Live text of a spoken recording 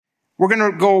We're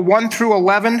going to go 1 through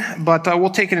 11, but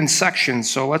we'll take it in sections.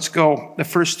 So let's go the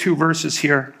first 2 verses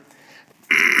here.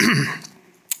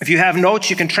 If you have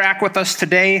notes, you can track with us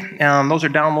today. Those are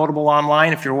downloadable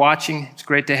online. If you're watching, it's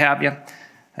great to have you.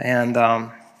 And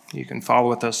you can follow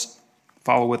with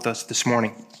us this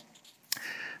morning.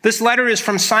 This letter is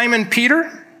from Simon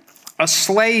Peter, a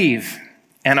slave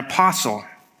and apostle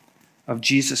of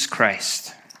Jesus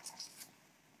Christ.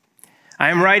 I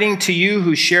am writing to you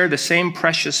who share the same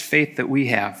precious faith that we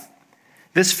have.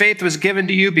 This faith was given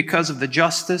to you because of the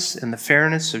justice and the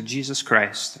fairness of Jesus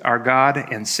Christ, our God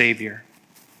and Savior.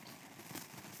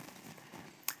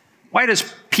 Why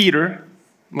does Peter,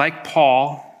 like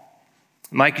Paul,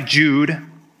 like Jude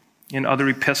in other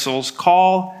epistles,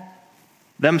 call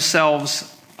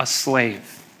themselves a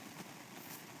slave?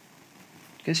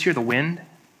 You guys hear the wind?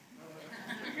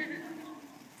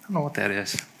 I don't know what that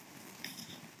is.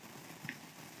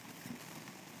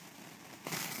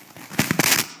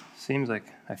 Seems like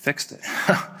I fixed it.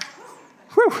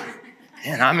 Whew.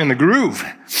 Man, I'm in the groove.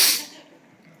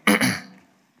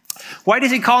 Why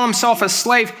does he call himself a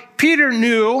slave? Peter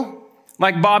knew,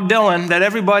 like Bob Dylan, that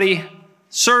everybody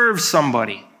serves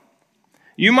somebody.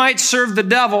 You might serve the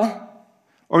devil,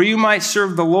 or you might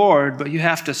serve the Lord, but you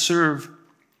have to serve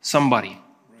somebody.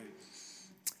 Right.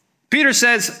 Peter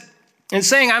says, in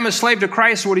saying I'm a slave to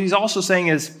Christ, what he's also saying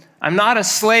is, I'm not a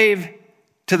slave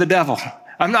to the devil.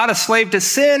 I'm not a slave to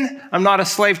sin. I'm not a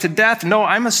slave to death. No,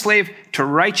 I'm a slave to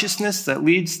righteousness that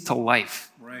leads to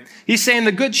life. Right. He's saying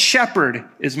the good shepherd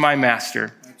is my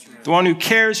master. That's right. The one who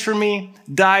cares for me,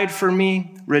 died for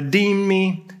me, redeemed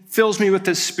me, fills me with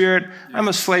his spirit. Yeah. I'm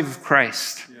a slave of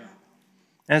Christ. Yeah.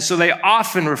 And so they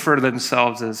often refer to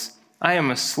themselves as, I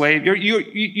am a slave.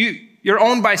 You're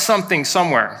owned by something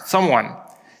somewhere, someone.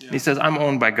 Yeah. He says, I'm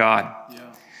owned by God. Yeah.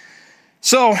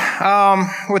 So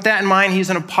with that in mind, he's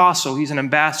an apostle, he's an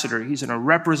ambassador, he's a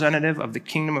representative of the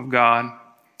kingdom of God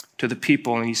to the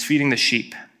people, and he's feeding the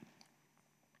sheep.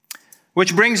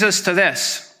 Which brings us to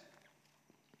this.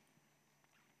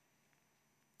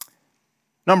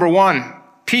 Number 1,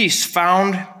 peace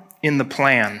found in the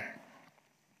plan.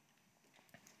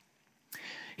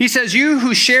 He says, you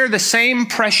who share the same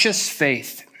precious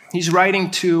faith. He's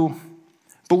writing to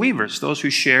believers, those who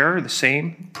share the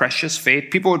same precious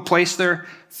faith. People would place their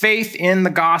faith in the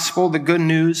gospel, the good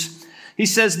news. He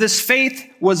says, this faith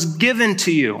was given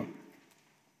to you.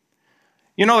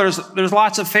 You know, there's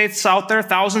lots of faiths out there,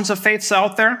 thousands of faiths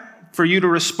out there for you to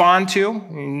respond to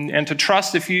and to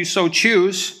trust if you so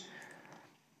choose.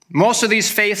 Most of these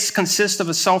faiths consist of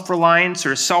a self-reliance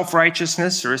or a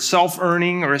self-righteousness or a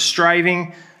self-earning or a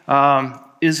striving.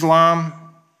 Islam,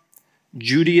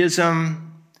 Judaism,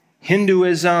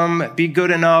 Hinduism, be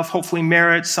good enough, hopefully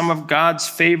merit some of God's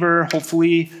favor,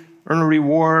 hopefully earn a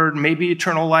reward, maybe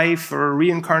eternal life or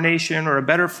reincarnation or a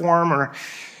better form. Or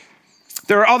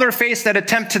there are other faiths that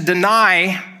attempt to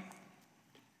deny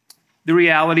the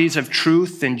realities of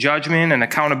truth and judgment and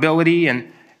accountability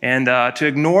and to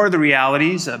ignore the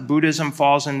realities. Buddhism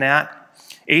falls in that.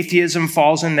 Atheism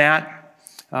falls in that.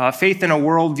 Faith in a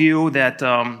worldview that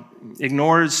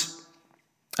ignores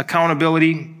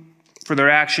accountability for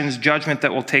their actions, judgment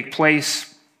that will take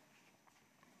place,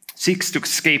 seeks to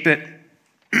escape it.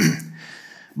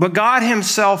 But God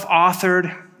himself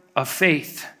authored a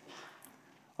faith,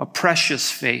 a precious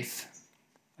faith,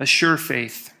 a sure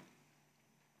faith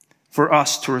for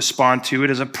us to respond to.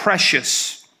 It is a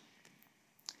precious.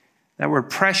 That word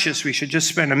precious, we should just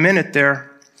spend a minute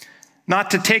there.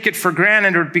 Not to take it for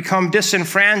granted or become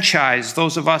disenfranchised,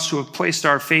 those of us who have placed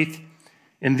our faith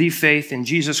in the faith in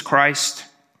Jesus Christ.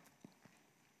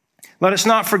 Let us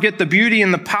not forget the beauty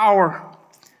and the power.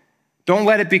 Don't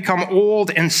let it become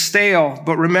old and stale,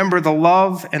 but remember the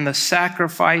love and the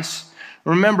sacrifice.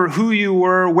 Remember who you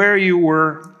were, where you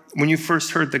were when you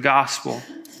first heard the gospel.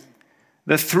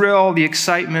 The thrill, the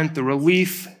excitement, the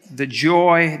relief, the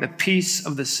joy, the peace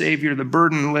of the Savior, the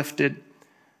burden lifted,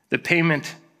 the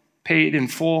payment paid in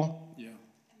full,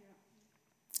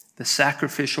 the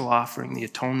sacrificial offering, the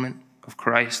atonement of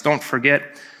Christ. Don't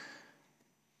forget,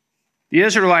 the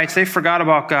Israelites, they forgot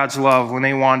about God's love when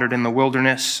they wandered in the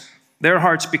wilderness. Their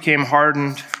hearts became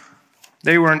hardened.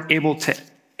 They weren't able to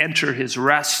enter his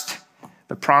rest,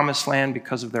 the promised land,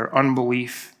 because of their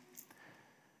unbelief.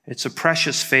 It's a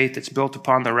precious faith that's built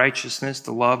upon the righteousness,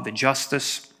 the love, the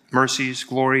justice, mercies,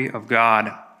 glory of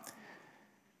God.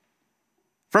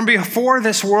 From before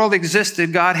this world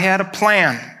existed, God had a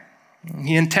plan.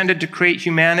 He intended to create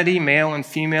humanity, male and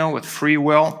female, with free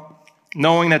will,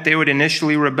 knowing that they would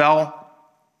initially rebel.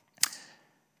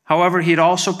 However, he had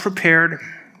also prepared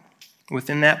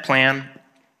within that plan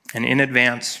and in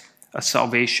advance a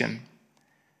salvation.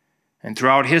 And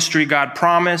throughout history, God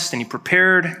promised and he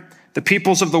prepared the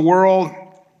peoples of the world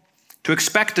to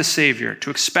expect a Savior, to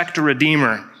expect a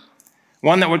Redeemer,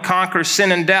 one that would conquer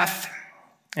sin and death.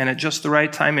 And at just the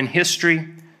right time in history,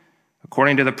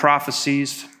 according to the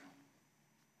prophecies,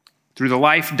 through the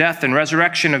life, death, and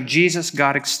resurrection of Jesus,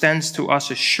 God extends to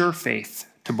us a sure faith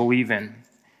to believe in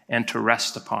and to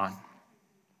rest upon.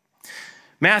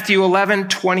 Matthew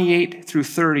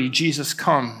 11:28-30, Jesus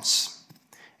comes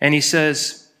and he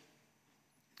says,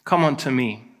 "Come unto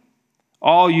me,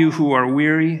 all you who are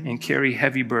weary and carry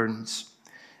heavy burdens,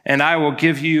 and I will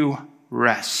give you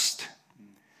rest.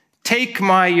 Take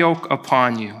my yoke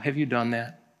upon you." Have you done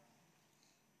that?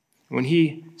 When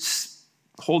he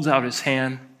holds out his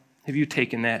hand, have you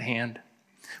taken that hand?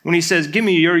 When he says, "Give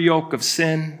me your yoke of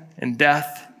sin and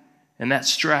death and that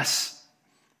stress,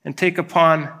 and take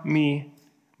upon me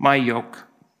my yoke.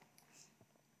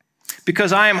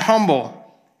 Because I am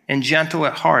humble and gentle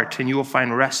at heart, and you will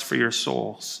find rest for your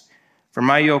souls. For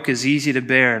my yoke is easy to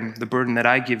bear, and the burden that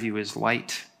I give you is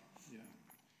light."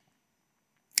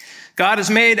 God has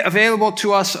made available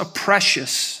to us a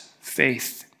precious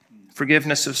faith,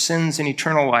 forgiveness of sins and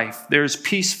eternal life. There is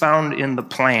peace found in the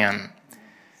plan.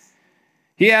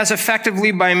 He has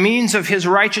effectively, by means of his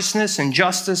righteousness and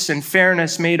justice and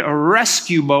fairness, made a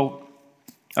rescue boat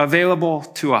available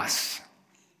to us.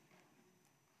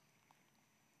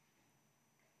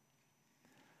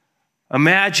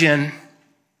 Imagine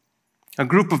a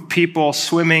group of people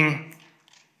swimming,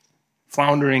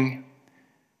 floundering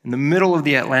in the middle of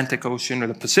the Atlantic Ocean or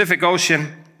the Pacific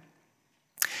Ocean,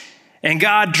 and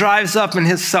God drives up in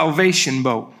his salvation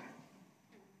boat.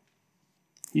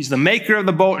 He's the maker of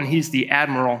the boat, and he's the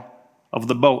admiral of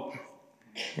the boat.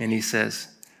 And he says,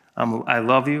 I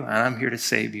love you, and I'm here to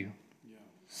save you. Yeah.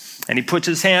 And he puts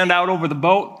his hand out over the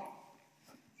boat.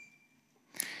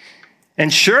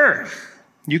 And sure,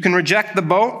 you can reject the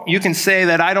boat. You can say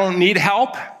that I don't need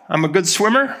help. I'm a good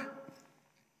swimmer.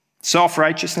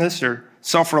 Self-righteousness or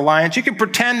self-reliance. You can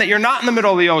pretend that you're not in the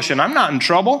middle of the ocean. I'm not in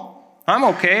trouble. I'm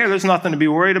okay, or there's nothing to be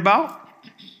worried about.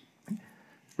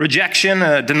 Rejection,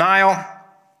 denial.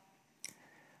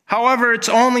 However, it's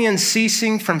only in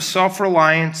ceasing from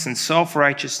self-reliance and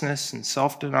self-righteousness and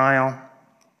self-denial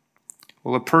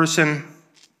will a person,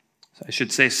 I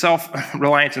should say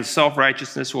self-reliance and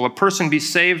self-righteousness, will a person be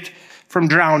saved from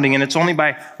drowning. And it's only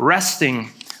by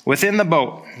resting within the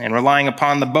boat and relying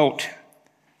upon the boat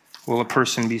will a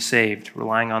person be saved,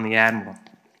 relying on the admiral.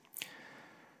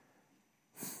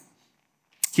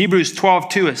 Hebrews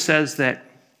 12:2, it says that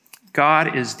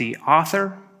God is the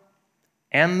author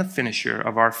and the finisher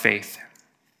of our faith,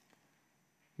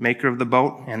 maker of the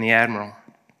boat and the admiral.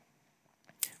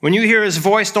 When you hear his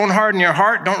voice, don't harden your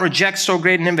heart. Don't reject so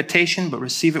great an invitation, but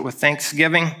receive it with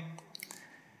thanksgiving.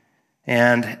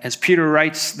 And as Peter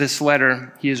writes this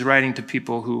letter, he is writing to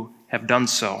people who have done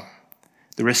so.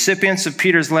 The recipients of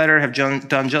Peter's letter have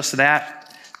done just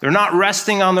that. They're not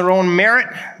resting on their own merit,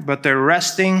 but they're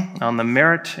resting on the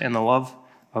merit and the love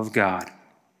of God.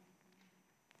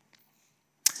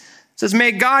 It says,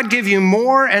 may God give you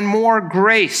more and more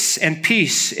grace and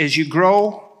peace as you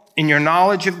grow in your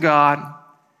knowledge of God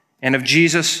and of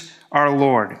Jesus our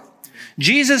Lord.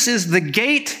 Jesus is the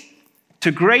gate to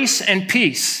grace and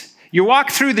peace. You walk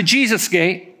through the Jesus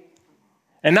gate,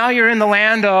 and now you're in the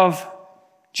land of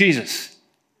Jesus.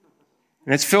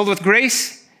 And it's filled with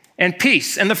grace and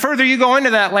peace. And the further you go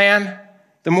into that land,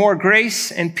 the more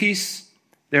grace and peace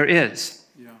there is.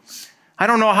 I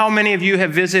don't know how many of you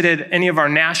have visited any of our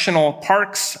national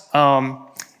parks.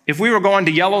 If we were going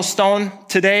to Yellowstone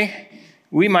today,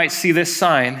 we might see this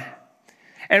sign.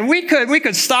 And we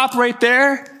could stop right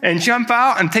there and jump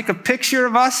out and take a picture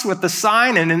of us with the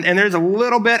sign. And there's a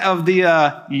little bit of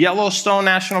the Yellowstone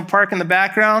National Park in the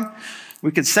background.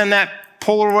 We could send that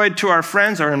Polaroid to our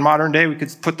friends, or in modern day, we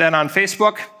could put that on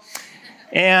Facebook.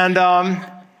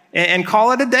 And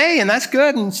call it a day, and that's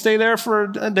good, and stay there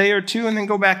for a day or two and then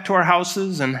go back to our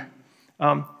houses.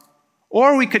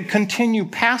 Or we could continue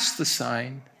past the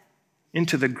sign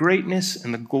into the greatness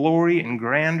and the glory and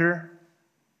grandeur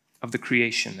of the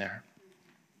creation there.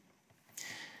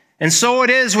 And so it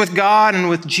is with God and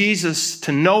with Jesus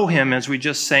to know him, as we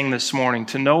just sang this morning,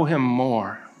 to know him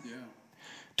more. Yeah.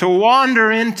 To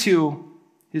wander into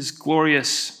his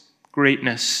glorious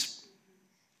greatness,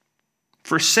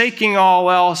 forsaking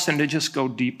all else, and to just go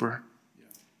deeper.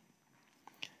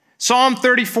 Yeah. Psalm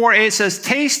 34:8 says,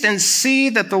 taste and see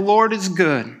that the Lord is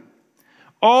good.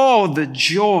 Oh, the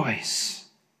joys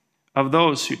of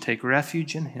those who take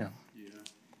refuge in him. Yeah.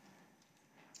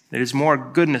 There is more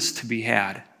goodness to be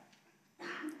had.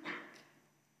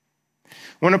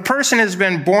 When a person has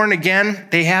been born again,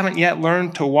 they haven't yet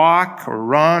learned to walk or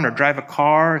run or drive a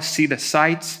car or see the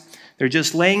sights. They're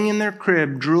just laying in their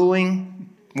crib, drooling,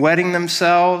 wetting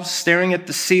themselves, staring at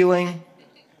the ceiling.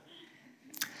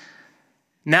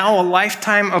 Now a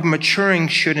lifetime of maturing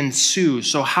should ensue.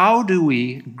 So how do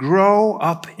we grow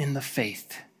up in the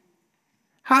faith?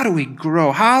 How do we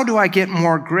grow? How do I get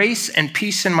more grace and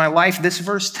peace in my life? This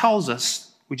verse tells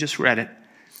us, we just read it,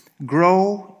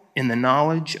 grow in the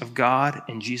knowledge of God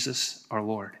and Jesus our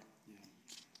Lord.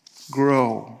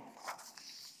 Grow.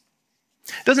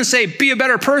 It doesn't say be a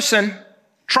better person.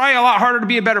 Try a lot harder to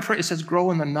be a better person. It says grow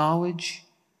in the knowledge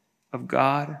of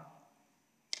God,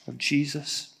 of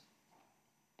Jesus.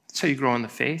 That's how you grow in the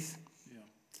faith.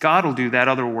 God will do that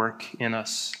other work in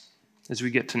us as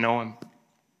we get to know him.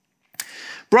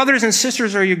 Brothers and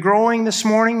sisters, are you growing this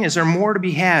morning? Is there more to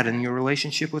be had in your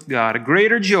relationship with God? A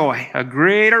greater joy, a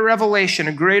greater revelation,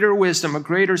 a greater wisdom, a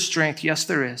greater strength? Yes,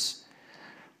 there is.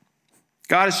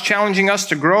 God is challenging us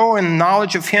to grow in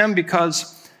knowledge of him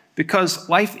because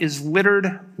life is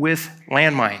littered with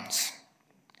landmines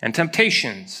and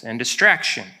temptations and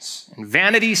distractions and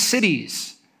vanity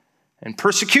cities and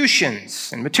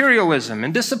persecutions and materialism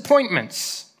and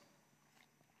disappointments.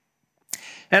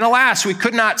 And alas, we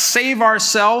could not save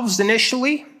ourselves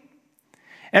initially,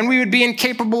 and we would be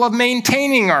incapable of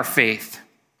maintaining our faith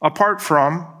apart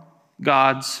from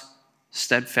God's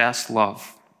steadfast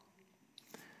love.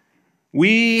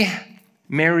 We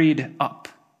married up.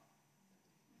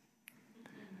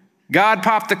 God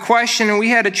popped the question, and we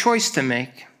had a choice to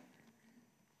make.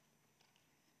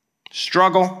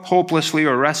 Struggle hopelessly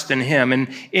or rest in him.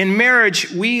 And in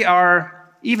marriage,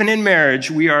 even in marriage,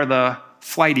 we are the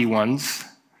flighty ones,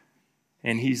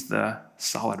 and he's the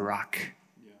solid rock.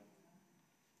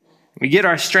 We get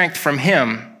our strength from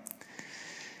him.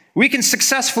 We can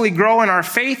successfully grow in our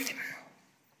faith,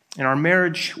 in our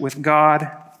marriage with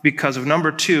God, because of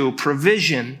number 2,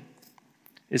 provision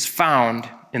is found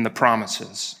in the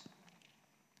promises.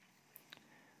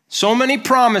 So many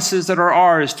promises that are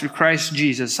ours through Christ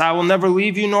Jesus. I will never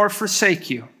leave you nor forsake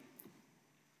you.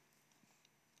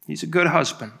 He's a good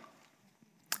husband.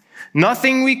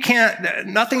 Nothing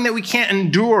that we can't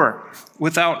endure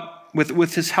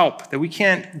with his help, that we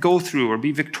can't go through or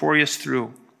be victorious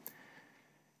through.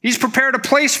 He's prepared a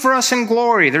place for us in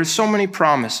glory. There's so many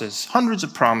promises, hundreds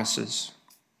of promises.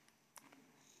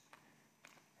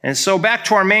 And so back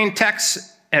to our main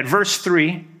text at verse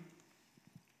 3.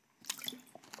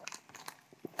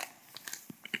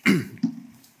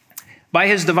 By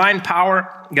his divine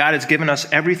power, God has given us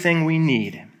everything we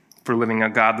need for living a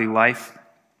godly life.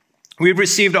 We've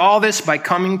received all this by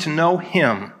coming to know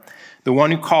him, the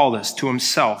one who called us to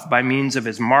himself by means of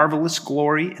his marvelous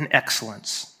glory and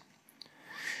excellence.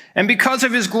 And because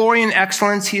of his glory and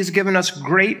excellence, he has given us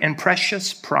great and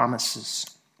precious promises.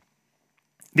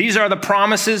 These are the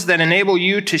promises that enable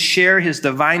you to share his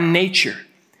divine nature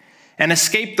and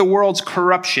escape the world's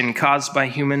corruption caused by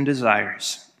human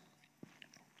desires.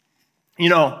 You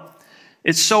know,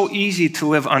 it's so easy to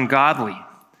live ungodly.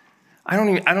 I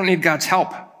don't need God's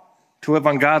help to live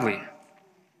ungodly.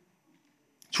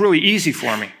 It's really easy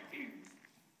for me.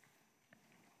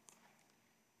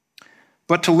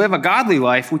 But to live a godly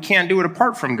life, we can't do it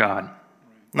apart from God.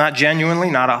 Not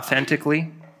genuinely, not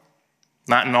authentically,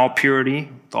 not in all purity,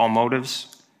 with all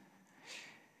motives.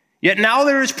 Yet now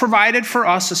there is provided for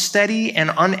us a steady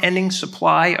and unending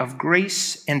supply of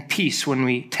grace and peace when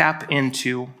we tap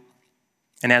into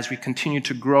and as we continue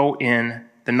to grow in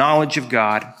the knowledge of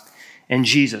God and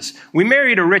Jesus. We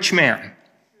married a rich man.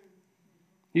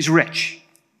 He's rich.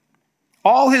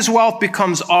 All his wealth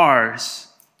becomes ours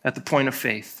at the point of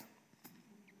faith.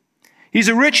 He's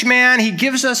a rich man. He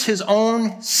gives us his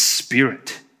own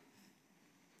spirit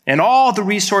and all the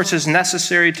resources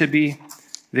necessary to be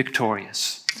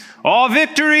victorious. All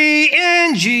victory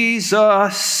in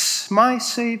Jesus, my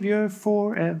Savior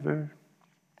forever.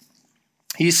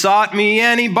 He sought me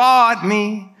and he bought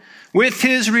me with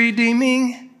his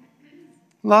redeeming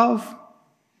love.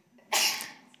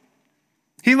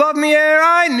 He loved me ere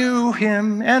I knew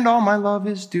him, and all my love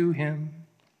is due him.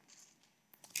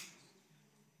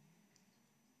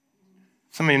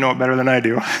 Some of you know it better than I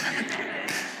do.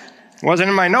 It wasn't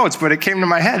in my notes, but it came to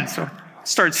my head, so I'll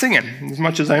start singing as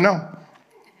much as I know.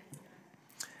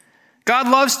 God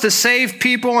loves to save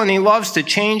people, and he loves to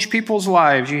change people's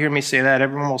lives. You hear me say that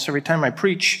almost every time I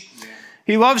preach.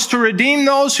 He loves to redeem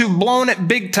those who've blown it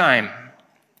big time.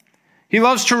 He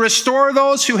loves to restore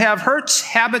those who have hurts,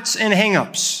 habits, and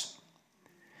hang-ups.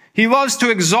 He loves to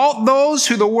exalt those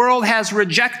who the world has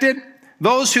rejected,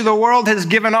 those who the world has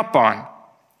given up on.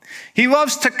 He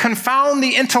loves to confound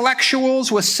the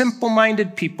intellectuals with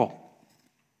simple-minded people.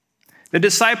 The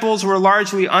disciples were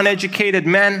largely uneducated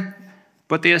men,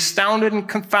 but they astounded and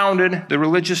confounded the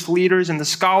religious leaders and the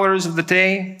scholars of the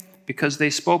day because they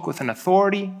spoke with an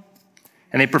authority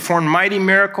and they performed mighty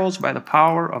miracles by the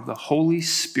power of the Holy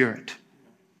Spirit.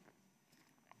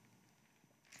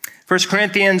 1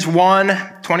 Corinthians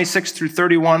 1:26 through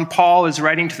 31, Paul is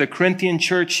writing to the Corinthian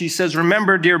church. He says,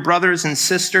 "Remember, dear brothers and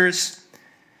sisters,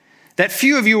 that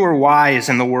few of you were wise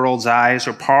in the world's eyes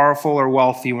or powerful or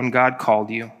wealthy when God called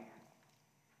you.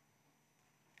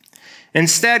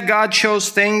 Instead, God chose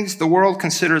things the world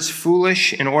considers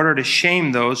foolish in order to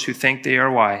shame those who think they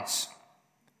are wise.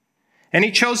 And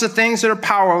he chose the things that are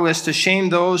powerless to shame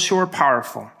those who are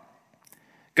powerful.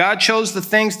 God chose the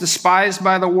things despised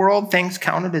by the world, things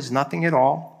counted as nothing at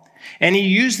all, and he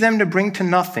used them to bring to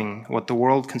nothing what the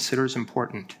world considers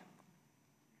important.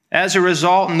 As a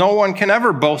result, no one can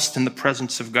ever boast in the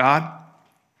presence of God.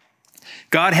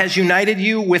 God has united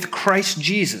you with Christ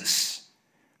Jesus.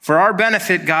 For our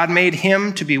benefit, God made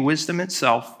him to be wisdom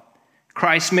itself.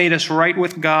 Christ made us right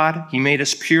with God. He made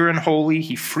us pure and holy.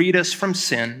 He freed us from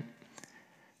sin.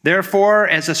 Therefore,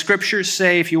 as the scriptures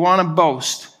say, if you want to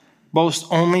boast, boast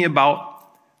only about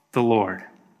the Lord."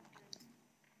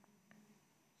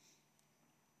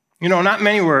 You know,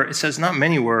 it says not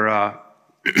many were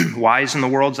wise in the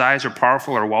world's eyes or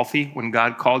powerful or wealthy when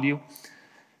God called you.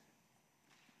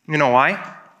 You know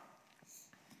why?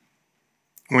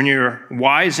 When you're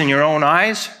wise in your own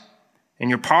eyes and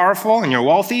you're powerful and you're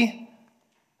wealthy,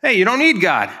 hey, you don't need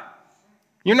God.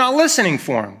 You're not listening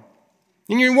for him.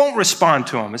 And you won't respond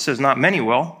to him. It says not many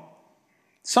will.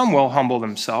 Some will humble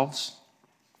themselves.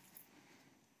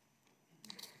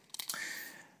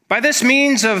 By this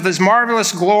means of this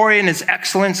marvelous glory and his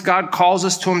excellence, God calls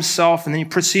us to himself, and then he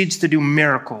proceeds to do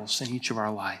miracles in each of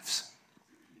our lives.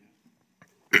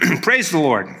 Praise the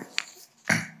Lord.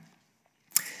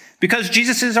 Because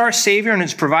Jesus is our Savior and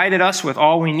has provided us with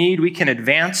all we need, we can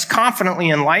advance confidently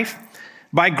in life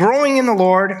by growing in the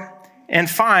Lord and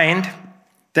find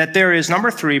that there is,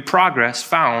 number 3, progress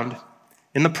found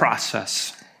in the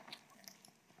process.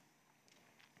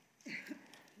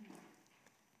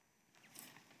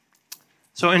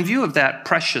 So in view of that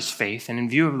precious faith and in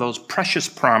view of those precious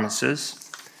promises,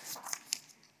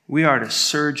 we are to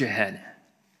surge ahead.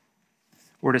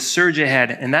 We're to surge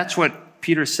ahead, and that's what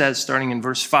Peter says, starting in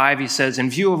verse 5, he says, in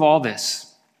view of all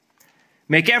this,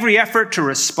 make every effort to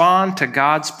respond to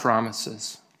God's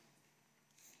promises.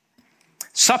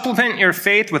 Supplement your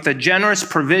faith with a generous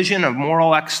provision of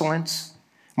moral excellence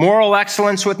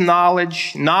with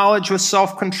knowledge, knowledge with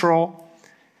self-control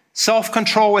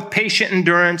with patient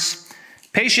endurance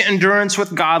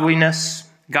with godliness,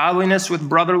 godliness with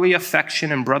brotherly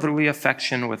affection, and brotherly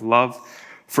affection with love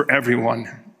for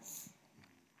everyone.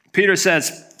 Peter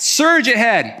says, surge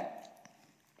ahead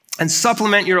and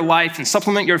supplement your life and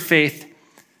supplement your faith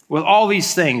with all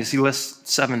these things. He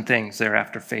lists 7 things there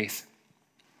after faith.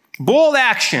 Bold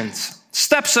actions,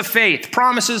 steps of faith,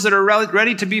 promises that are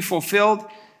ready to be fulfilled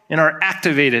and are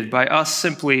activated by us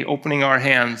simply opening our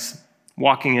hands,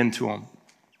 walking into them.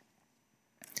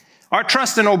 Our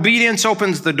trust and obedience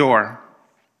opens the door.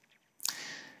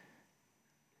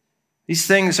 These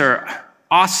things are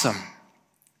awesome.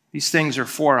 These things are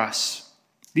for us.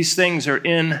 These things are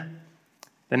in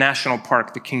the national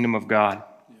park, the kingdom of God.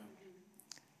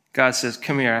 God says,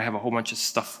 come here, I have a whole bunch of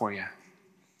stuff for you.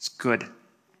 It's good.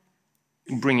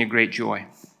 It'll bring you great joy.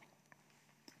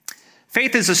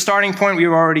 Faith is a starting point. We've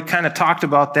already kind of talked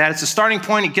about that. It's a starting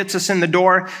point. It gets us in the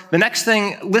door. The next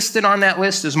thing listed on that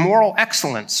list is moral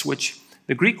excellence, which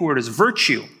the Greek word is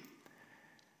virtue.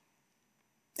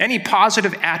 Any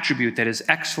positive attribute that is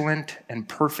excellent and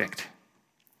perfect.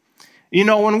 You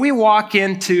know, when we walk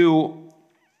into,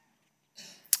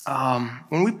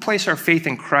 when we place our faith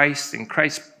in Christ and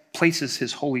Christ places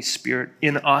his Holy Spirit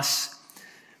in us,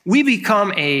 we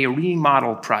become a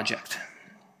remodel project.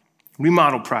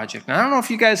 Now, I don't know if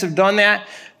you guys have done that,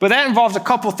 but that involves a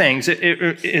couple things.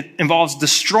 It involves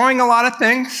destroying a lot of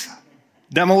things,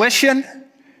 demolition,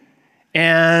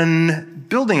 and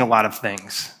building a lot of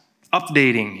things,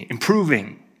 updating,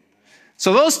 improving.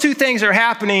 So those 2 things are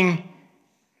happening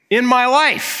in my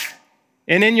life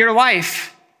and in your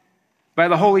life by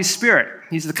the Holy Spirit.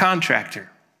 He's the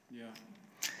contractor. Yeah.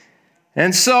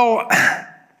 And so,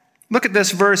 look at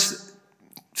this verse,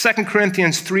 2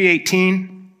 Corinthians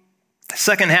 3:18.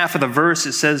 Second half of the verse,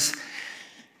 it says,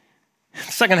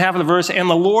 and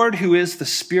the Lord who is the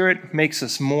Spirit makes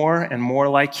us more and more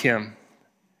like him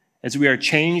as we are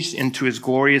changed into his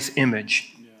glorious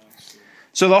image. Yeah.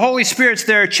 So the Holy Spirit's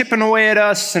there chipping away at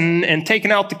us and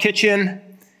taking out the kitchen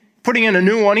putting in a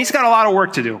new one. He's got a lot of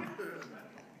work to do.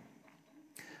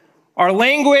 Our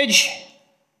language,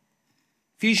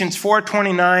 Ephesians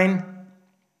 4:29,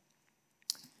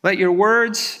 let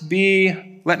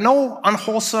no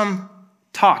unwholesome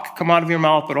talk come out of your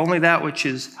mouth, but only that which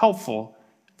is helpful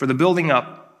for the building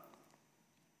up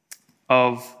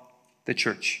of the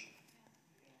church.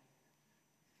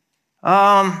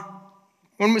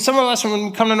 When we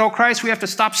come to know Christ, we have to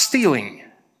stop stealing.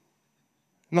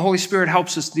 And the Holy Spirit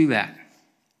helps us do that.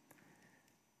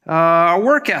 Our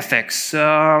work ethics,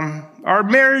 our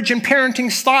marriage and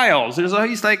parenting styles.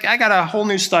 He's like, I got a whole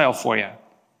new style for you.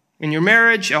 In your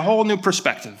marriage, a whole new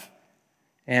perspective.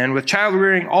 And with child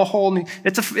rearing, a whole new,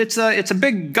 it's a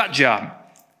big gut job.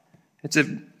 It's a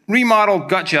remodeled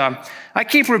gut job. I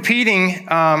keep repeating,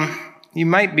 you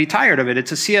might be tired of it.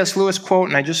 It's a C.S. Lewis quote,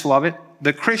 and I just love it.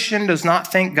 The Christian does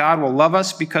not think God will love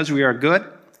us because we are good,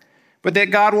 but that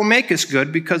God will make us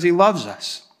good because he loves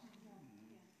us.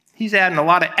 He's adding a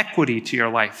lot of equity to your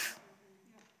life.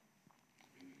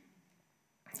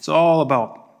 It's all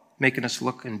about making us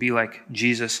look and be like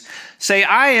Jesus. Say,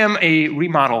 I am a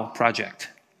remodel project.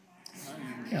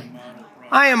 Yeah.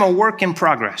 I am a work in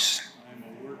progress.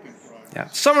 Yeah.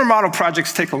 Some remodel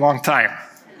projects take a long time.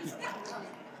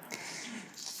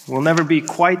 We'll never be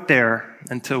quite there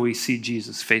until we see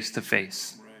Jesus face to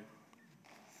face.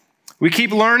 We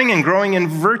keep learning and growing in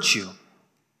virtue.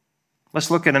 Let's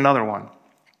look at another one.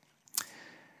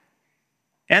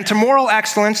 And to moral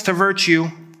excellence, to virtue,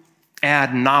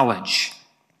 add knowledge.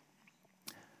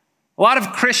 A lot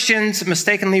of Christians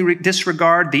mistakenly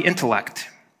disregard the intellect.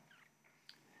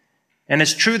 And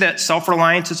it's true that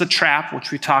self-reliance is a trap,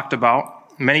 which we talked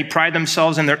about. Many pride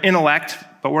themselves in their intellect,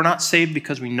 but we're not saved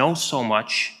because we know so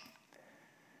much.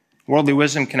 Worldly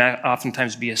wisdom can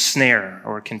oftentimes be a snare,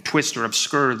 or it can twist or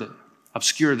obscure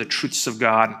the truths of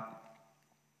God.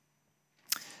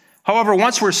 However,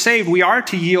 once we're saved, we are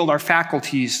to yield our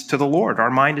faculties to the Lord.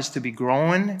 Our mind is to be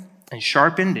grown and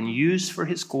sharpened and used for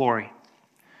his glory.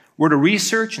 We're to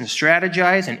research and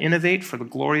strategize and innovate for the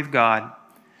glory of God.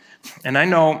 And I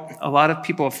know a lot of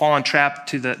people have fallen trapped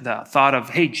to the thought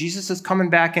of, hey, Jesus is coming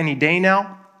back any day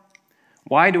now.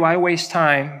 Why do I waste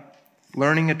time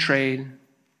learning a trade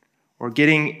or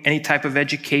getting any type of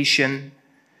education,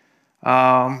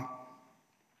 honing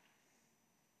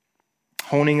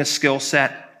a skill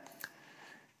set?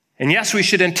 And yes, we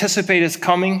should anticipate his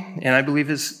coming, and I believe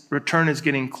his return is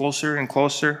getting closer and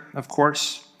closer, of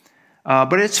course.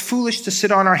 But it's foolish to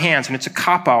sit on our hands, and it's a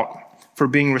cop-out for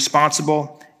being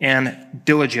responsible and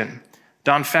diligent.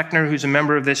 Don Fechner, who's a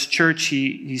member of this church,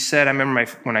 he said, I remember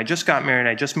when I just got married,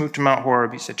 I just moved to Mount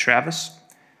Horeb, he said, Travis,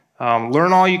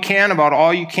 learn all you can about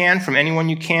all you can from anyone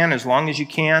you can as long as you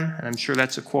can. And I'm sure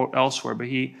that's a quote elsewhere, but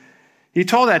he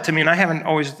told that to me, and I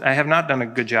have not done a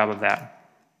good job of that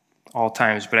all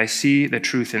times, but I see the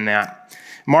truth in that.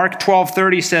 Mark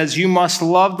 12:30 says, you must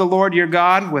love the Lord your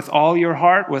God with all your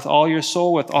heart, with all your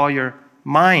soul, with all your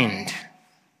mind,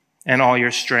 and all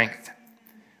your strength.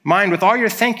 Mind with all your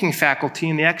thinking faculty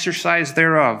and the exercise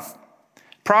thereof.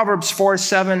 Proverbs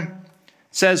 4:7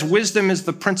 says, wisdom is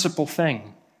the principal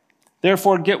thing.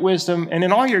 Therefore get wisdom, and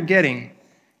in all you're getting,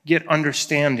 get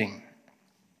understanding.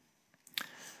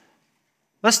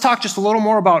 Let's talk just a little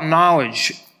more about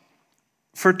knowledge.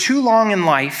 For too long in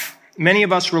life, many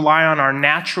of us rely on our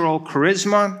natural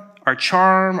charisma, our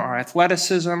charm, our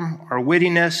athleticism, our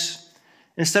wittiness,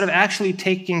 instead of actually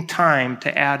taking time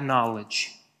to add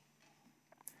knowledge.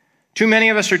 Too many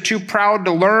of us are too proud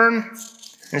to learn.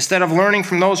 Instead of learning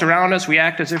from those around us, we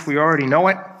act as if we already know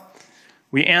it.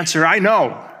 We answer, I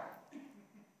know,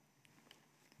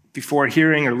 before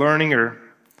hearing or learning or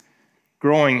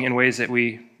growing in ways that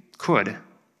we could.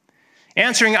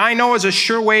 Answering, I know, is a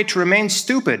sure way to remain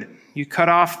stupid. You cut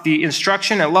off the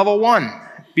instruction at level 1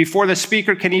 before the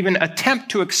speaker can even attempt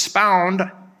to expound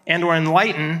and or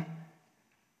enlighten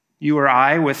you or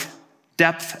I with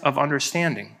depth of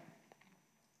understanding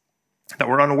that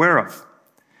we're unaware of.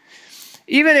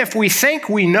 Even if we think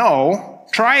we know,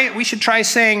 we should try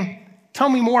saying, tell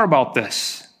me more about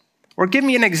this, or give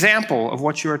me an example of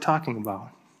what you are talking about.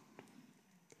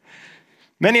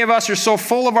 Many of us are so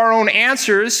full of our own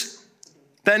answers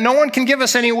that no one can give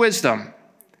us any wisdom.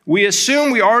 We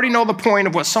assume we already know the point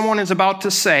of what someone is about to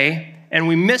say, and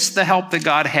we miss the help that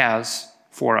God has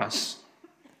for us.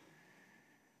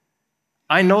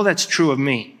 I know that's true of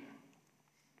me,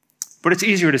 but it's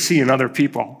easier to see in other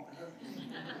people.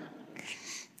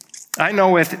 I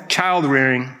know with child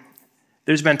rearing,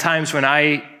 there's been times when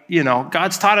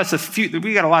God's taught us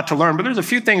we got a lot to learn, but there's a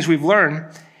few things we've learned,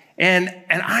 and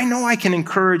I know I can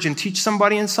encourage and teach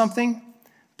somebody in something,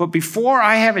 but before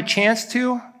I have a chance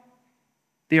to,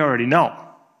 they already know.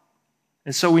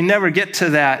 And so we never get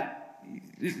to that.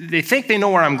 They think they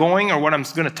know where I'm going or what I'm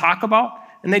going to talk about,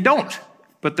 and they don't.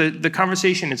 But the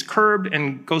conversation is curbed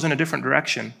and goes in a different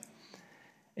direction.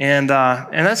 And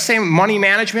that same money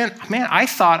management, man, I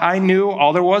thought I knew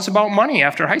all there was about money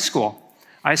after high school.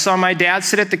 I saw my dad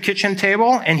sit at the kitchen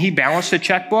table, and he balanced a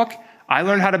checkbook. I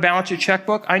learned how to balance a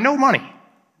checkbook. I know money.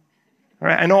 All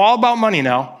right? I know all about money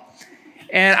now.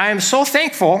 And I am so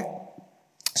thankful,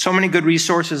 so many good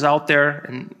resources out there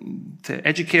and to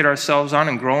educate ourselves on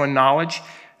and grow in knowledge.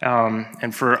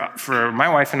 And for my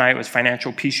wife and I, it was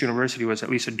Financial Peace University was at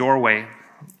least a doorway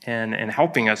and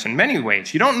helping us in many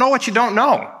ways. You don't know what you don't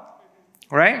know,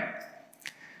 right?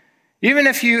 Even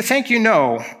if you think you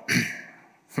know,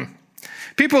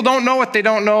 people don't know what they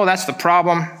don't know. That's the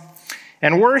problem.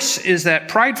 And worse is that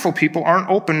prideful people aren't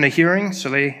open to hearing, so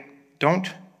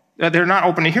they're not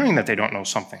open to hearing that they don't know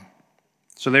something.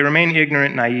 So they remain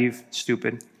ignorant, naive,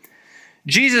 stupid.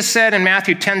 Jesus said in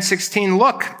Matthew 10:16,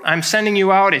 "Look, I'm sending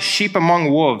you out as sheep among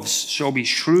wolves, so be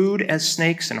shrewd as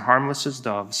snakes and harmless as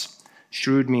doves."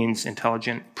 Shrewd means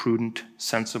intelligent, prudent,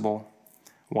 sensible,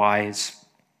 wise,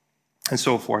 and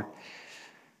so forth.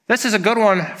 This is a good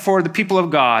one for the people of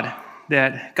God,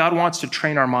 that God wants to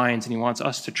train our minds, and he wants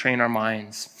us to train our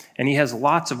minds. And he has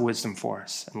lots of wisdom for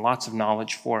us and lots of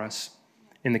knowledge for us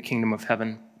in the kingdom of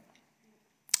heaven.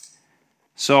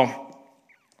 So,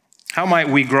 how might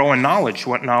we grow in knowledge?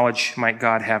 What knowledge might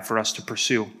God have for us to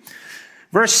pursue?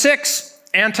 Verse 6,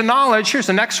 and to knowledge, here's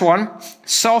the next one,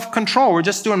 self-control. We're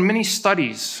just doing mini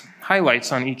studies,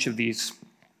 highlights on each of these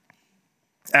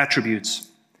attributes.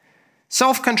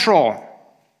 Self-control,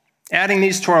 adding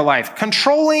these to our life.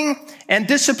 Controlling and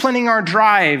disciplining our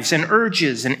drives and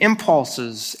urges and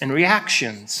impulses and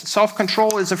reactions.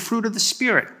 Self-control is a fruit of the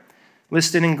Spirit,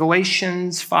 listed in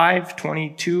Galatians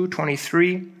 5:22,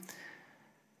 23.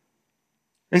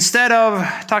 Instead of,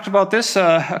 talked about this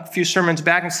a few sermons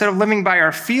back, instead of living by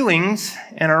our feelings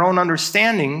and our own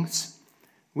understandings,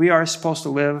 we are supposed to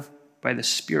live by the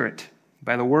Spirit,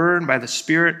 by the Word, by the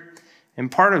Spirit, and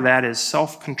part of that is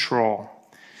self-control.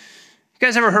 You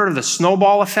guys ever heard of the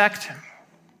snowball effect?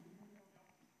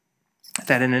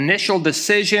 That an initial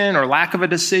decision or lack of a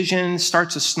decision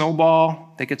starts a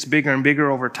snowball that gets bigger and bigger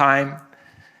over time.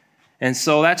 And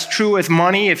so that's true with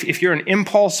money. If you're an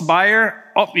impulse buyer,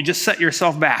 you just set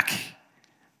yourself back,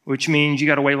 which means you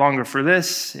got to wait longer for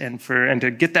this and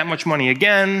to get that much money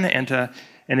again, and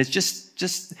it's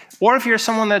just. Or if you're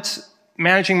someone that's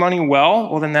managing money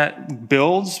well then that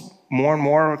builds more and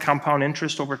more compound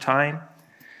interest over time.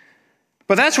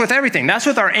 But that's with everything. That's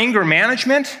with our anger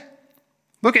management.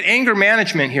 Look at anger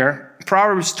management here.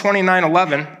 Proverbs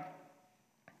 29:11.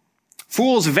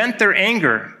 Fools vent their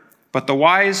anger, but the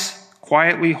wise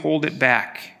quietly hold it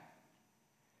back.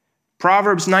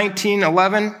 Proverbs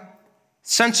 19:11,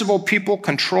 sensible people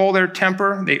control their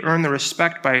temper. They earn the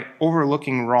respect by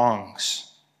overlooking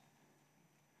wrongs.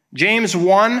 James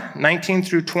 1:19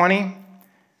 through 20,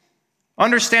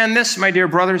 understand this, my dear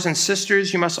brothers and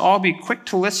sisters, you must all be quick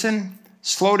to listen,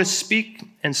 slow to speak,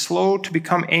 and slow to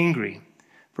become angry.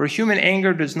 For human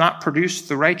anger does not produce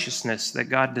the righteousness that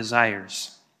God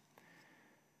desires.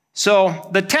 So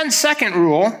the 10-second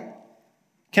rule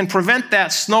can prevent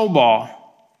that snowball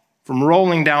from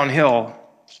rolling downhill.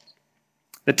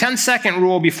 The 10-second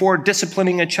rule before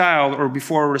disciplining a child or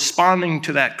before responding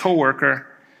to that coworker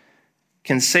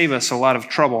can save us a lot of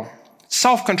trouble.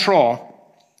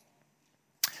 Self-control.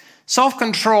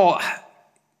 Self-control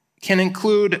can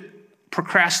include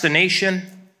procrastination.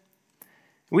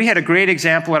 We had a great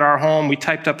example at our home. We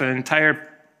typed up an entire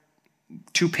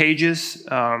 2 pages,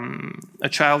 a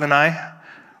child and I,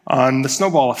 on the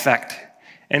snowball effect.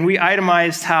 And we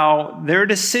itemized how their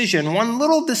decision, one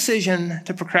little decision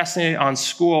to procrastinate on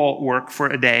school work for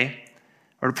a day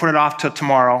or to put it off till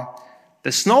tomorrow,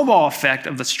 the snowball effect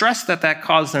of the stress that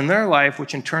caused in their life,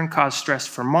 which in turn caused stress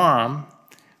for mom,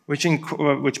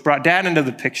 which brought dad into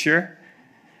the picture,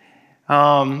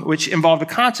 which involved a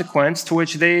consequence to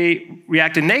which they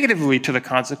reacted negatively to the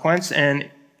consequence and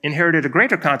inherited a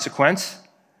greater consequence.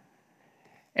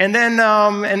 And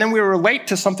then we were late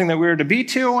to something that we were to be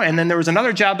to, and then there was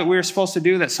another job that we were supposed to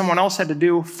do that someone else had to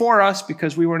do for us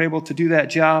because we weren't able to do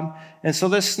that job. And so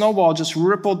this snowball just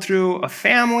rippled through a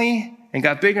family and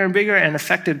got bigger and bigger and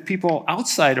affected people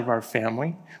outside of our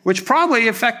family, which probably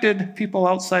affected people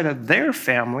outside of their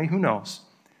family, who knows.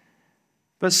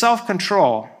 But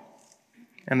self-control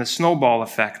and the snowball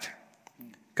effect,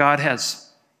 God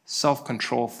has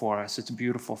self-control for us. It's a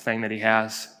beautiful thing that he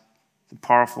has. It's a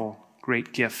powerful,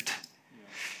 great gift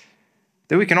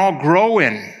that we can all grow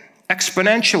in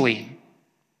exponentially.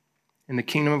 in the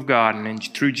kingdom of God and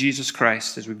through Jesus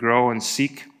Christ as we grow and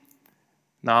seek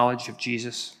knowledge of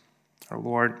Jesus, our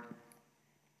Lord.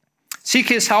 Seek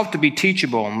his help to be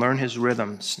teachable and learn his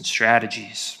rhythms and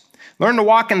strategies. Learn to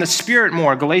walk in the Spirit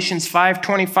more. Galatians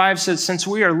 5:25 says, since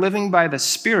we are living by the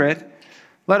Spirit,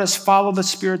 let us follow the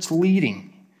Spirit's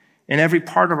leading in every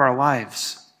part of our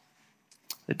lives.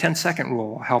 The 10-second rule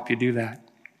will help you do that.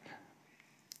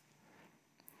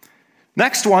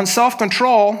 Next one,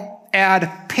 self-control,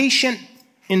 add patient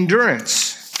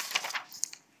endurance.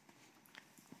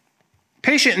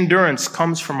 Patient endurance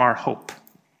comes from our hope.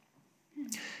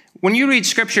 When you read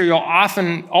Scripture, you'll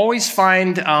always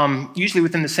find, usually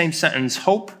within the same sentence,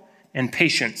 hope and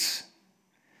patience.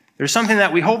 There's something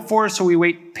that we hope for, so we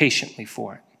wait patiently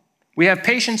for it. We have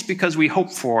patience because we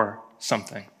hope for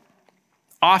something.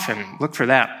 Often, look for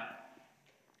that.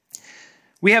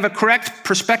 We have a correct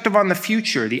perspective on the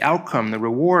future, the outcome, the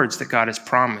rewards that God has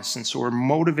promised, and so we're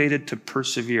motivated to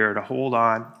persevere, to hold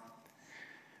on.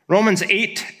 Romans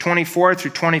 8:24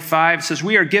 through 25 says,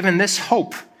 we are given this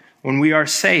hope when we are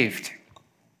saved.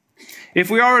 If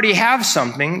we already have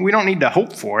something, we don't need to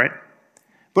hope for it.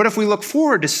 But if we look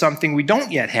forward to something we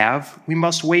don't yet have, we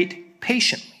must wait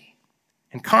patiently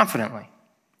and confidently.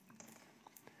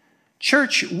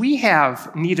 Church, we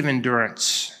have need of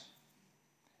endurance,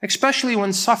 especially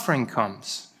when suffering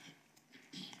comes,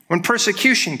 when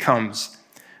persecution comes,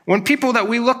 when people that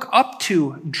we look up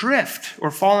to drift or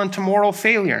fall into moral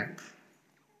failure,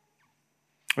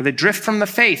 or they drift from the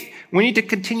faith. We need to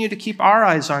continue to keep our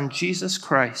eyes on Jesus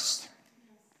Christ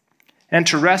and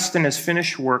to rest in his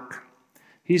finished work.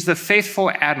 He's the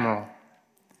faithful admiral.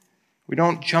 We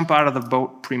don't jump out of the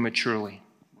boat prematurely.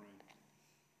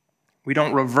 We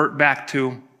don't revert back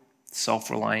to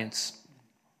self-reliance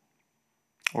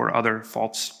or other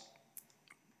false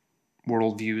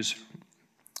worldviews,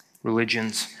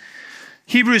 religions.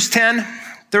 Hebrews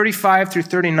 10:35 through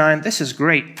 39. This is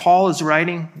great. Paul is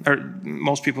writing, or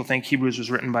most people think Hebrews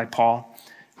was written by Paul.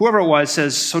 Whoever it was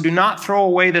says, so do not throw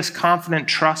away this confident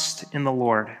trust in the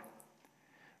Lord.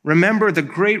 Remember the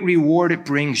great reward it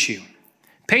brings you.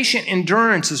 Patient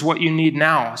endurance is what you need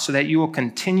now so that you will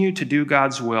continue to do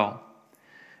God's will.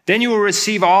 Then you will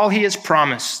receive all he has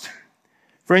promised.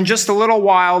 For in just a little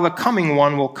while, the coming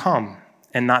one will come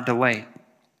and not delay.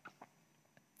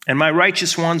 And my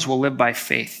righteous ones will live by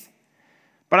faith.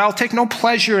 But I'll take no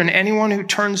pleasure in anyone who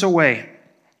turns away.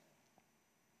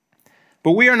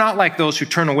 But we are not like those who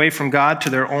turn away from God to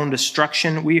their own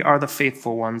destruction. We are the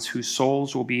faithful ones whose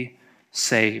souls will be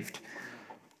saved.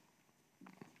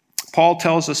 Paul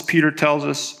tells us, Peter tells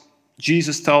us,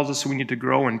 Jesus tells us we need to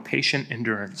grow in patient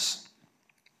endurance.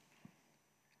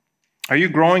 Are you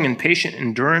growing in patient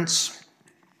endurance?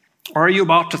 Or are you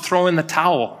about to throw in the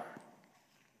towel?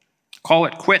 Call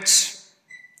it quits?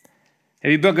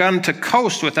 Have you begun to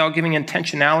coast without giving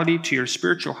intentionality to your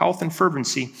spiritual health and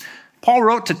fervency? Paul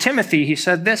wrote to Timothy, he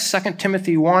said this, 2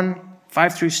 Timothy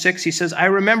 1:5 through 6, he says, I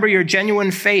remember your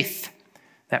genuine faith,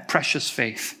 that precious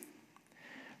faith.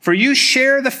 For you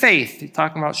share the faith, he's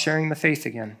talking about sharing the faith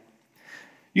again.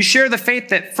 You share the faith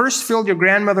that first filled your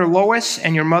grandmother Lois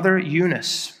and your mother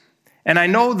Eunice. And I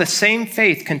know the same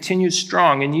faith continues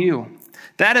strong in you.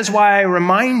 That is why I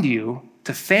remind you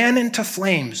to fan into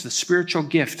flames the spiritual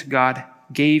gift God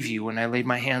gave you when I laid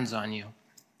my hands on you.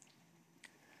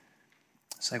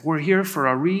 It's like we're here for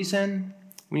a reason.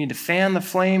 We need to fan the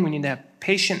flame. We need to have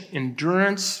patient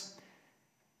endurance.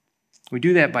 We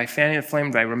do that by fanning the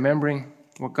flame, by remembering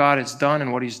what God has done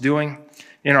and what he's doing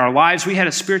in our lives. We had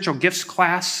a spiritual gifts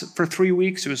class for 3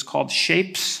 weeks. It was called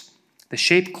Shapes, the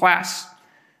Shape class.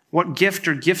 What gift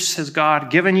or gifts has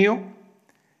God given you?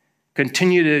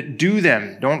 Continue to do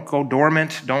them. Don't go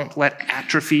dormant. Don't let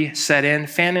atrophy set in.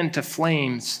 Fan into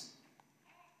flames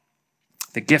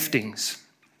the giftings.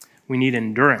 We need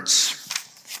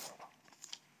endurance.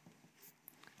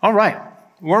 All right.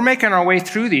 We're making our way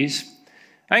through these.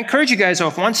 I encourage you guys, though,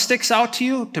 if one sticks out to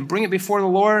you, to bring it before the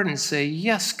Lord and say,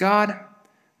 yes, God,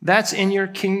 that's in your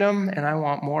kingdom, and I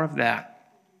want more of that.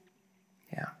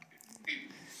 Yeah.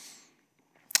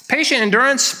 Patient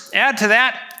endurance, add to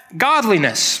that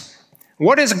godliness.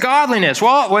 What is godliness?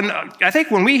 Well, I think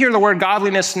when we hear the word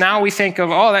godliness now, we think of,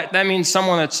 that means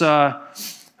someone that's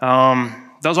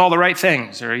does all the right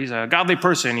things, or he's a godly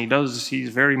person. He's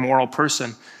a very moral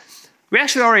person. We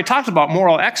actually already talked about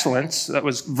moral excellence. That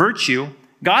was virtue.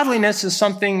 Godliness is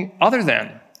something other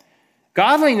than.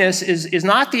 Godliness is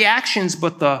not the actions,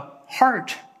 but the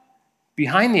heart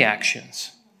behind the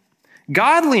actions.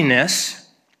 Godliness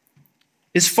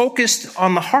is focused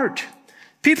on the heart.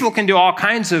 People can do all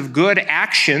kinds of good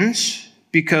actions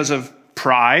because of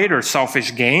pride or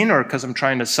selfish gain or because I'm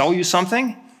trying to sell you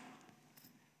something.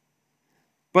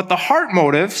 But the heart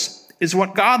motives is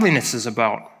what godliness is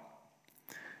about.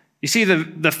 You see,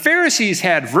 the Pharisees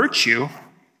had virtue,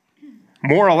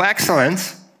 moral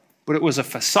excellence, but it was a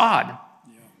facade.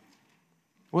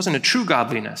 It wasn't a true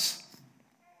godliness.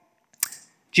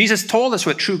 Jesus told us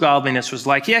what true godliness was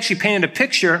like. He actually painted a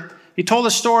picture. He told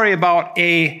a story about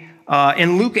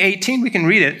in Luke 18, we can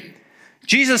read it.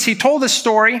 Jesus, he told this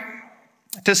story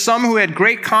to some who had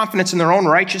great confidence in their own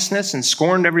righteousness and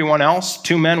scorned everyone else.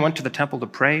 2 men went to the temple to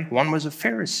pray. One was a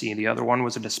Pharisee. The other one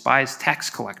was a despised tax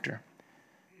collector.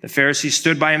 The Pharisee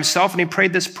stood by himself and he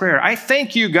prayed this prayer. I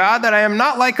thank you, God, that I am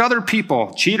not like other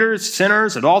people, cheaters,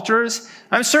 sinners, adulterers.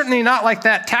 I'm certainly not like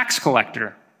that tax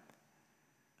collector.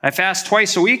 I fast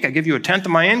twice a week. I give you 1/10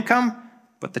 of my income.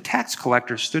 But the tax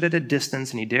collector stood at a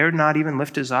distance and he dared not even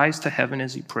lift his eyes to heaven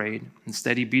as he prayed.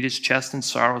 Instead, he beat his chest in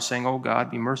sorrow, saying, Oh God,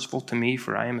 be merciful to me,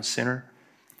 for I am a sinner.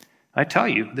 I tell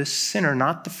you, this sinner,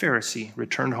 not the Pharisee,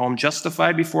 returned home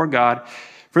justified before God.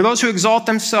 For those who exalt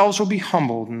themselves will be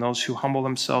humbled, and those who humble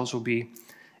themselves will be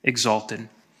exalted.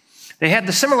 They had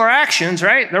the similar actions,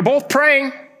 right? They're both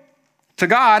praying to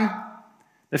God.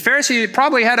 The Pharisee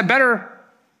probably had a better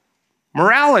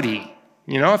morality,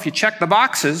 if you check the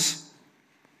boxes.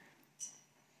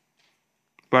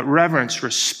 But reverence,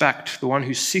 respect, the one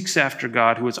who seeks after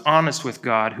God, who is honest with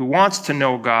God, who wants to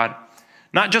know God,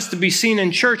 not just to be seen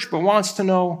in church, but wants to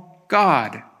know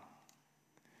God.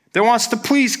 That wants to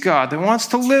please God, that wants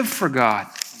to live for God,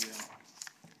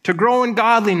 to grow in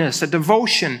godliness, a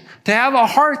devotion, to have a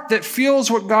heart that feels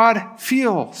what God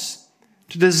feels,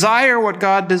 to desire what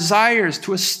God desires,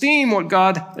 to esteem what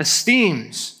God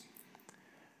esteems.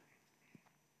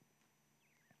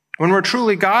 When we're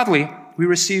truly godly, we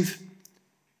receive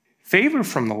favor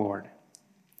from the Lord.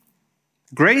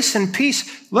 Grace and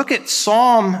peace. Look at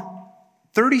Psalm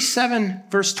 37,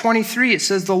 verse 23. It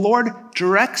says, the Lord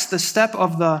directs the step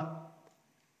of the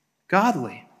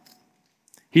godly.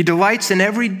 He delights in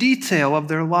every detail of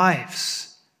their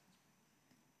lives.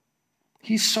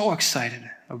 He's so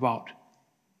excited about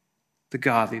the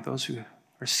godly, those who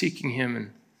are seeking him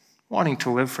and wanting to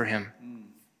live for him.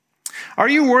 Are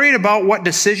you worried about what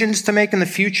decisions to make in the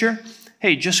future?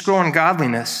 Hey, just grow in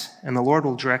godliness, and the Lord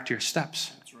will direct your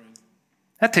steps. That's right.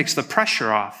 That takes the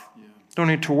pressure off. Yeah. Don't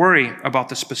need to worry about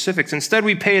the specifics. Instead,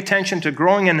 we pay attention to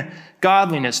growing in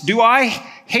godliness. Do I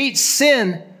hate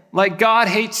sin like God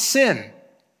hates sin?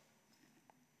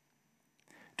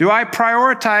 Do I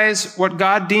prioritize what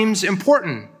God deems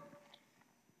important?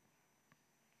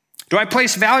 Do I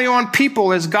place value on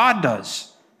people as God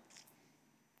does?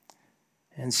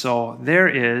 And so there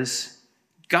is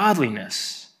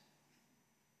godliness.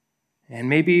 And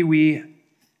maybe we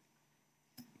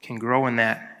can grow in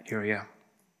that area,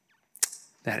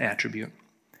 that attribute.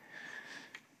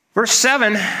 Verse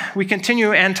 7, we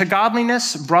continue, and to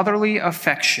godliness, brotherly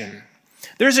affection.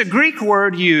 There's a Greek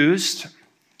word used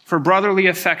for brotherly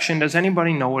affection. Does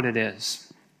anybody know what it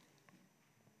is?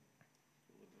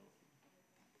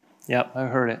 Yep, I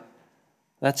heard it.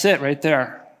 That's it right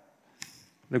there.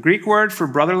 The Greek word for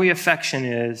brotherly affection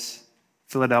is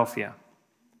Philadelphia.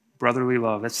 Brotherly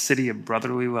love. That's city of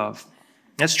brotherly love.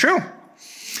 That's true.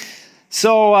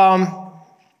 So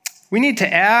we need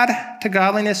to add to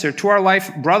godliness or to our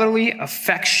life brotherly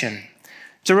affection.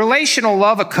 It's a relational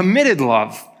love, a committed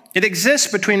love. It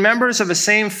exists between members of the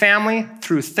same family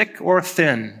through thick or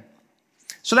thin.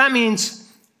 So that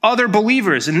means other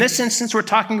believers. In this instance, we're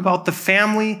talking about the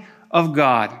family of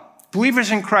God.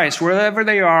 Believers in Christ, wherever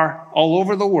they are, all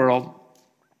over the world,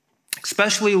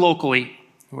 especially locally,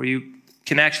 where you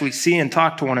can actually see and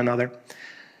talk to one another.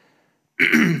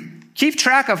 Keep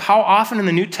track of how often in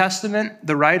the New Testament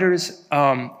the writers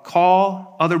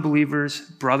call other believers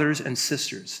brothers and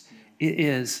sisters. It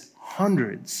is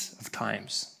hundreds of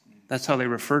times. That's how they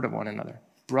refer to one another.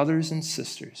 Brothers and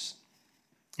sisters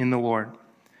in the Lord.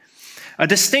 A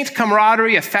distinct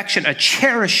camaraderie, affection, a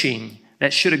cherishing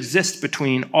that should exist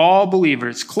between all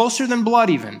believers, closer than blood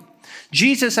even.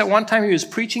 Jesus, at one time, he was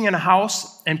preaching in a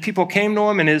house, and people came to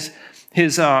him, and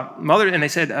his mother, and they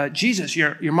said, Jesus,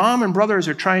 your mom and brothers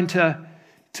are trying to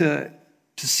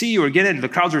see you or get in. The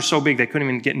crowds were so big, they couldn't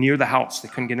even get near the house. They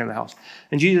couldn't get into the house.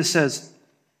 And Jesus says,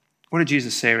 what did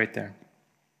Jesus say right there?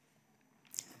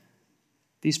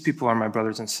 These people are my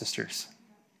brothers and sisters.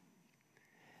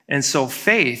 And so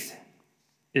faith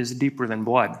is deeper than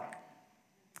blood.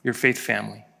 Your faith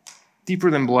family. Deeper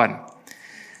than blood.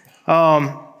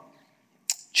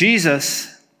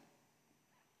 Jesus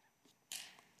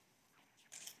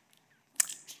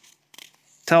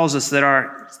tells us that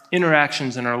our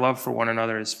interactions and our love for one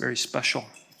another is very special.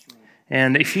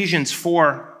 And Ephesians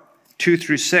 4, 2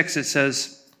 through 6, it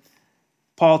says,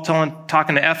 Paul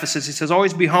talking to Ephesus, he says,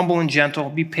 always be humble and gentle,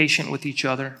 be patient with each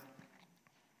other,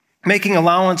 making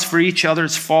allowance for each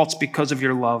other's faults because of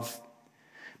your love.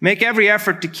 Make every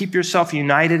effort to keep yourself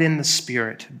united in the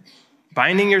Spirit,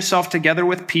 binding yourself together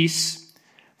with peace,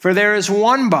 for there is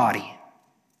one body,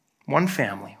 one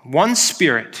family, one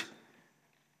Spirit.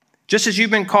 Just as you've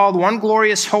been called one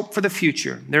glorious hope for the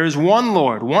future, there is one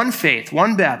Lord, one faith,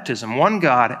 one baptism, one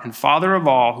God and Father of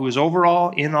all, who is over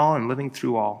all, in all, and living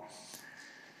through all.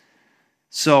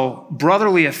 So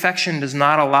brotherly affection does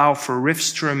not allow for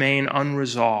rifts to remain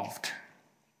unresolved.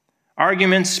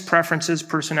 Arguments, preferences,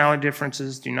 personality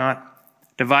differences do not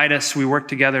divide us. We work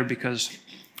together because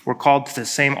we're called to the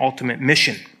same ultimate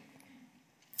mission.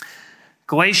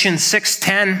 Galatians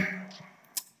 6:10.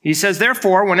 He says,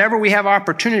 therefore, whenever we have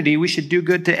opportunity, we should do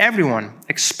good to everyone,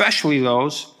 especially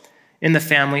those in the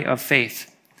family of faith.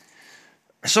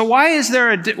 So why is there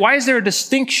a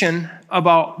distinction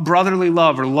about brotherly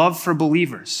love or love for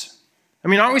believers? I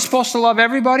mean, aren't we supposed to love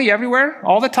everybody, everywhere,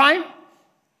 all the time?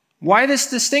 Why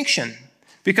this distinction?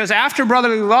 Because after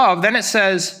brotherly love, then it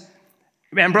says,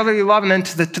 and brotherly love, and then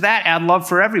to that add love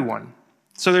for everyone.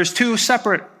 So there's two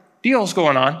separate deals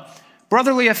going on.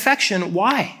 Brotherly affection,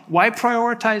 why? Why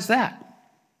prioritize that?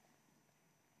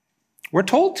 We're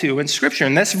told to in Scripture,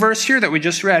 in this verse here that we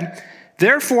just read,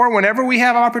 therefore, whenever we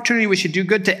have opportunity, we should do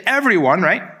good to everyone,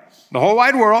 right? The whole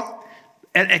wide world.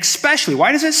 And especially,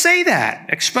 why does it say that?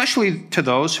 Especially to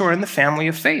those who are in the family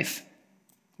of faith.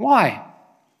 Why?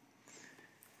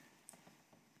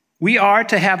 We are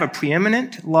to have a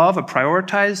preeminent love, a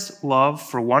prioritized love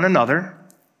for one another,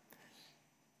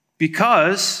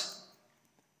 because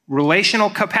relational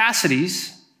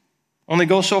capacities only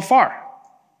go so far.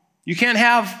 You can't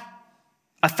have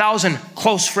 1,000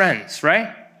 close friends,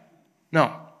 right?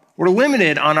 No. We're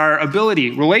limited on our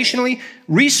ability relationally,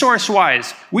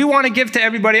 resource-wise. We want to give to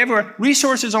everybody everywhere.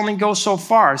 Resources only go so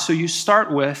far. So you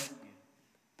start with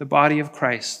the body of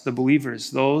Christ, the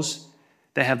believers, those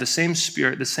that have the same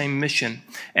spirit, the same mission.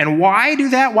 And why do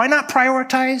that? Why not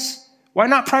prioritize? Why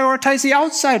not prioritize the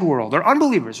outside world or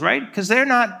unbelievers, right? Because they're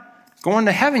not going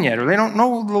to heaven yet, or they don't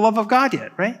know the love of God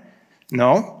yet, right?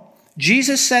 No.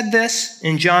 Jesus said this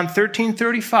in John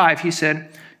 13:35. He said,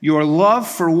 your love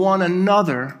for one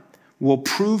another will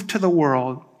prove to the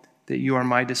world that you are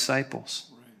my disciples.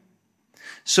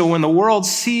 So when the world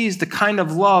sees the kind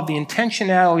of love, the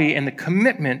intentionality, and the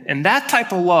commitment, and that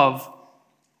type of love,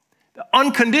 the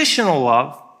unconditional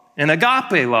love, and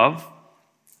agape love,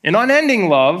 and unending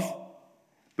love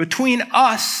between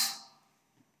us,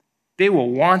 they will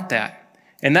want that.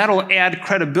 And that'll add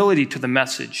credibility to the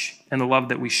message and the love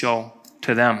that we show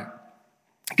to them.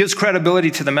 It gives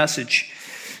credibility to the message.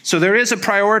 So there is a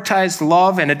prioritized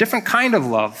love and a different kind of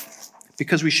love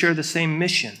because we share the same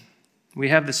mission. We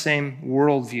have the same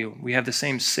worldview. We have the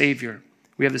same Savior.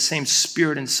 We have the same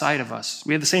Spirit inside of us.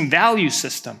 We have the same value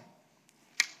system.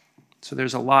 So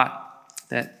there's a lot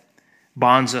that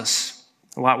bonds us,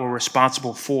 a lot we're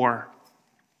responsible for.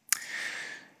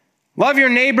 Love your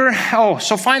neighbor. Oh,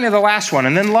 so finally the last one.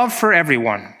 And then love for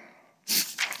everyone.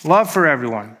 Love for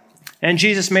everyone. And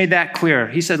Jesus made that clear.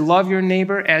 He said, love your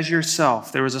neighbor as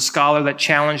yourself. There was a scholar that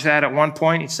challenged that at one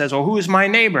point. He says, oh, who is my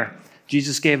neighbor?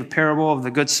 Jesus gave a parable of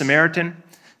the Good Samaritan,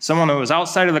 someone who was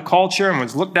outside of the culture and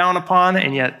was looked down upon,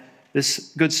 and yet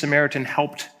this Good Samaritan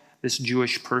helped this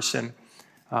Jewish person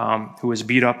who was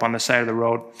beat up on the side of the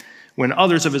road when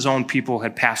others of his own people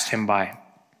had passed him by.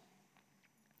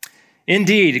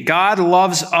 Indeed, God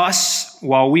loves us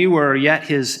while we were yet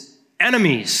his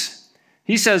enemies.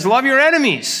 He says, love your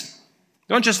enemies.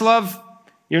 Don't just love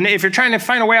your neighbor. If you're trying to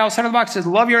find a way outside of the box, it says,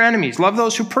 love your enemies. Love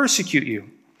those who persecute you.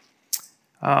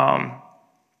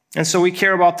 And so we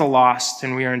care about the lost,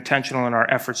 and we are intentional in our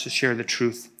efforts to share the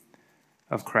truth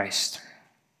of Christ.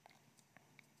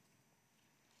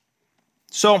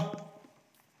 So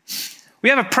we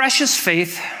have a precious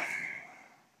faith,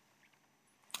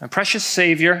 a precious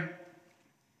Savior,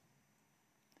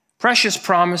 precious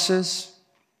promises,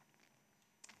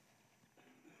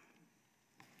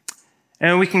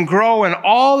 and we can grow in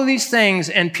all of these things,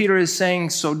 and Peter is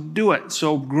saying, so do it.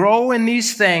 So grow in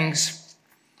these things.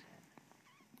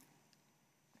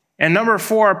 And number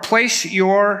 4, place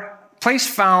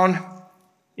found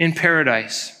in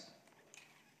paradise.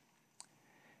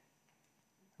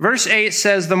 Verse 8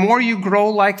 says, the more you grow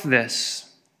like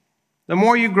this, the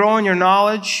more you grow in your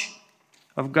knowledge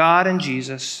of God and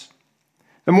Jesus,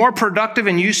 the more productive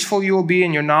and useful you will be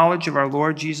in your knowledge of our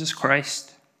Lord Jesus Christ.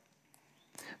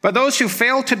 But those who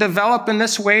fail to develop in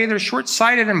this way, they're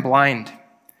short-sighted and blind,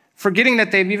 forgetting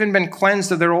that they've even been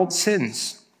cleansed of their old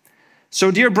sins. So,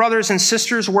 dear brothers and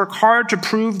sisters, work hard to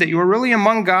prove that you are really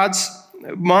among God's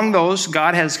among those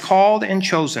God has called and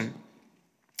chosen.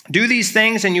 Do these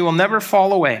things and you will never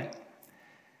fall away.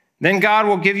 Then God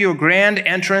will give you a grand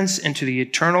entrance into the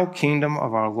eternal kingdom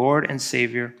of our Lord and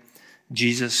Savior,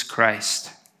 Jesus Christ.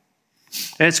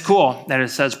 It's cool that it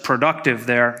says productive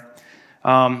there.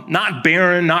 Not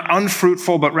barren, not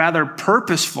unfruitful, but rather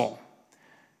purposeful.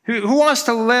 Who wants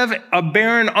to live a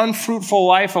barren, unfruitful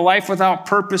life, a life without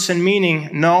purpose and meaning?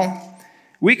 No.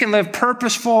 We can live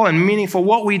purposeful and meaningful.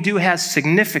 What we do has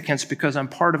significance because I'm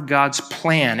part of God's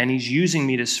plan, and he's using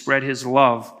me to spread his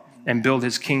love and build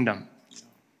his kingdom.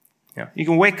 Yeah. You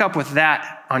can wake up with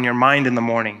that on your mind in the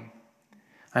morning.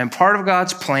 I am part of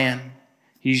God's plan.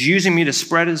 He's using me to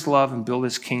spread his love and build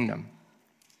his kingdom.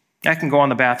 That can go on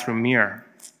the bathroom mirror.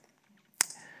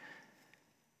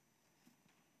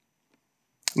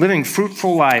 Living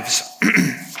fruitful lives.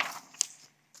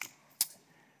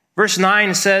 Verse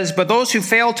 9 says, but those who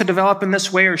fail to develop in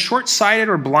this way are short-sighted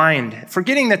or blind,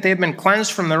 forgetting that they have been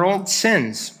cleansed from their old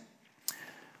sins.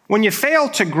 When you fail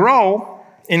to grow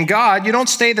in God, you don't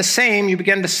stay the same, you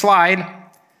begin to slide.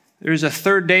 There's a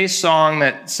Third Day song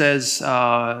that says,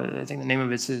 I think the name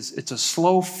of it is, it's a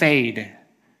slow fade.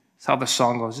 That's how the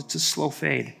song goes, it's a slow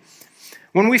fade.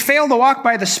 When we fail to walk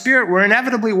by the Spirit, we're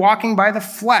inevitably walking by the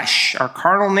flesh, our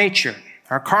carnal nature.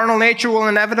 Our carnal nature will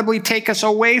inevitably take us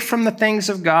away from the things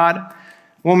of God.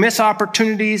 We'll miss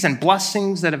opportunities and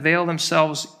blessings that avail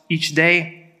themselves each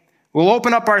day. We'll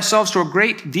open up ourselves to a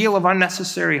great deal of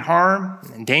unnecessary harm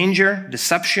and danger,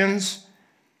 deceptions.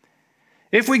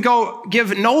 If we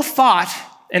give no thought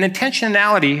and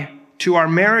intentionality to our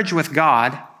marriage with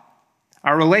God,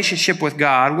 our relationship with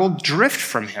God, we'll drift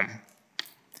from him.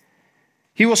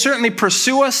 He will certainly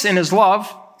pursue us in his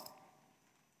love.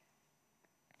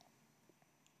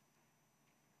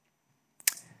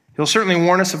 He'll certainly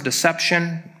warn us of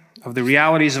deception, of the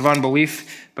realities of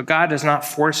unbelief, but God does not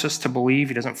force us to believe.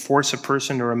 He doesn't force a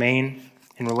person to remain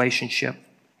in relationship.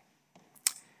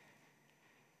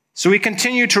 So we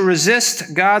continue to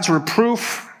resist God's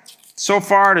reproof so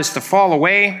far as to fall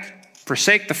away,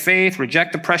 forsake the faith,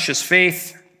 reject the precious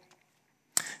faith.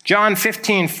 John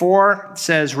 15:4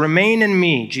 says, remain in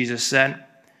me, Jesus said.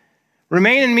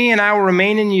 Remain in me and I will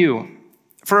remain in you.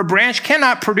 For a branch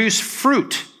cannot produce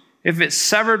fruit if it's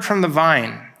severed from the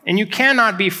vine, and you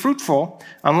cannot be fruitful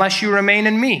unless you remain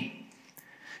in me.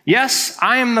 Yes,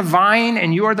 I am the vine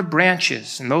and you are the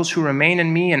branches, and those who remain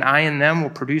in me and I in them will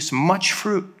produce much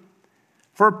fruit.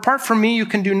 For apart from me, you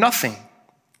can do nothing.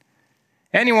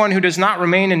 Anyone who does not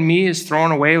remain in me is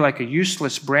thrown away like a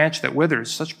useless branch that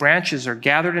withers. Such branches are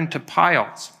gathered into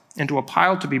a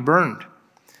pile to be burned.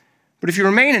 But if you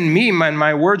remain in me and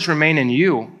my words remain in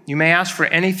you, you may ask for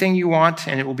anything you want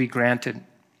and it will be granted.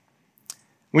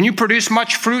 When you produce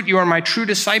much fruit, you are my true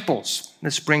disciples.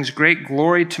 This brings great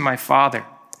glory to my Father.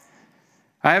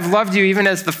 I have loved you even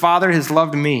as the Father has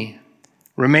loved me.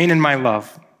 Remain in my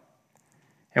love.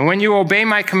 And when you obey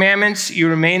my commandments, you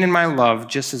remain in my love,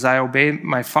 just as I obey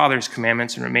my Father's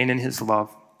commandments and remain in his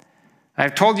love. I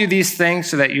have told you these things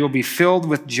so that you will be filled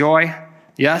with joy.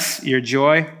 Yes, your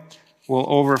joy will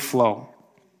overflow.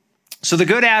 So the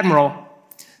good admiral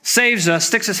saves us,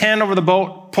 sticks his hand over the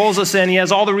boat, pulls us in. He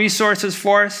has all the resources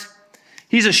for us.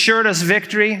 He's assured us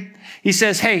victory. He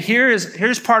says, hey,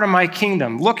 here's part of my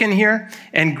kingdom. Look in here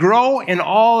and grow in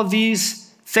all of these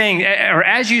things. Or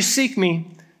as you seek me,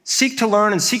 seek to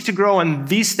learn and seek to grow in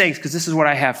these things because this is what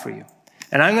I have for you.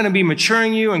 And I'm going to be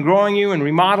maturing you and growing you and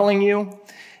remodeling you.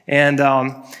 And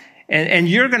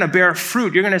you're going to bear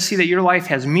fruit. You're going to see that your life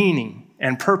has meaning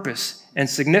and purpose and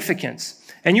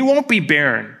significance. And you won't be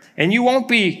barren. And you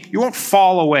won't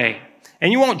fall away.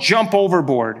 And you won't jump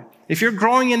overboard. If you're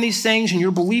growing in these things and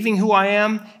you're believing who I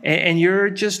am and you're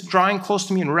just drawing close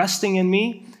to me and resting in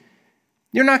me,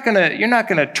 you're not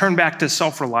gonna turn back to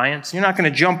self-reliance. You're not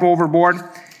gonna jump overboard.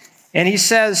 And he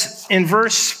says in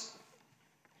verse,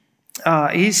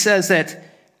 he says that,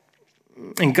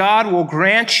 and God will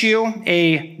grant you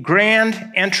a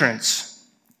grand entrance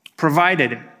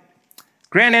provided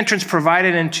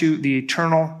into the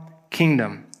eternal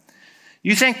kingdom.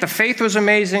 You think the faith was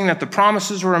amazing, that the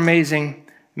promises were amazing.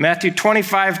 Matthew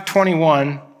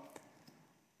 25:21,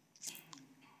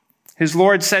 his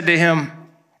Lord said to him,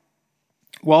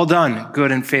 well done,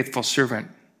 good and faithful servant.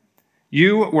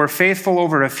 You were faithful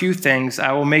over a few things.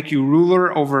 I will make you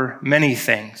ruler over many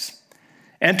things.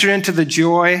 Enter into the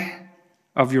joy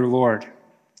of your Lord.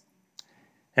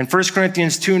 And 1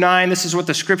 Corinthians 2:9, this is what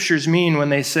the scriptures mean when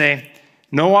they say,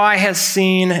 no eye has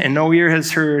seen and no ear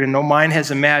has heard and no mind has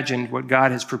imagined what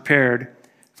God has prepared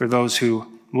for those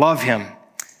who love him.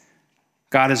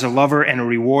 God is a lover and a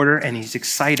rewarder, and he's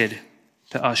excited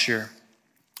to usher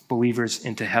believers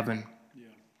into heaven.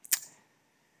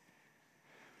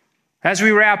 As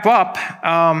we wrap up,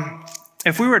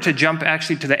 if we were to jump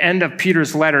actually to the end of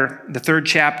Peter's letter, the 3rd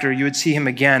chapter, you would see him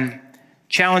again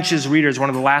challenge his readers, one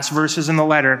of the last verses in the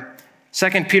letter.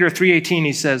 2 Peter 3:18,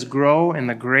 he says, grow in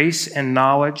the grace and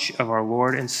knowledge of our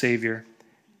Lord and Savior,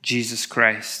 Jesus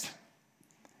Christ.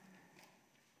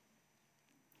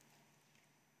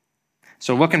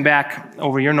 So looking back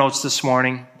over your notes this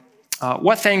morning,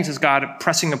 what things is God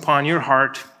pressing upon your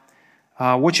heart?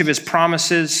 Which of his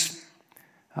promises?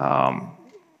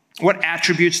 What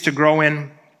attributes to grow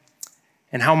in?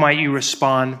 And how might you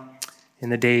respond in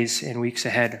the days and weeks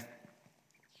ahead?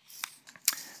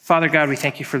 Father God, we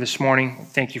thank you for this morning.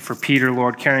 Thank you for Peter,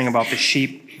 Lord, caring about the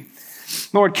sheep.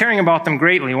 Lord, caring about them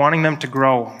greatly, wanting them to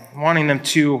grow, wanting them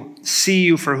to see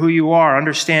you for who you are,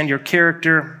 understand your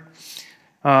character,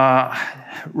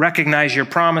 recognize your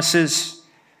promises,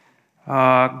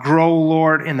 grow,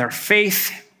 Lord, in their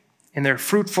faith, in their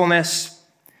fruitfulness,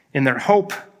 in their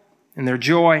hope, in their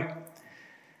joy,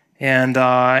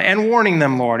 and warning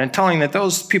them, Lord, and telling that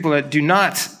those people that do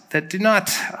not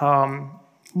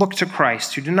look to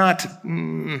Christ, who do not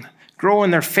grow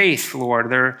in their faith, Lord,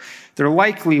 they're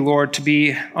likely, Lord, to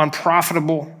be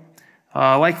unprofitable,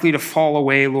 likely to fall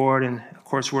away, Lord. And of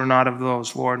course, we're not of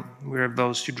those, Lord. We're of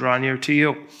those who draw near to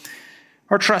you.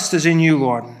 Our trust is in you,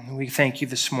 Lord. We thank you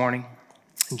this morning.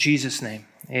 In Jesus' name,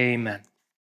 amen.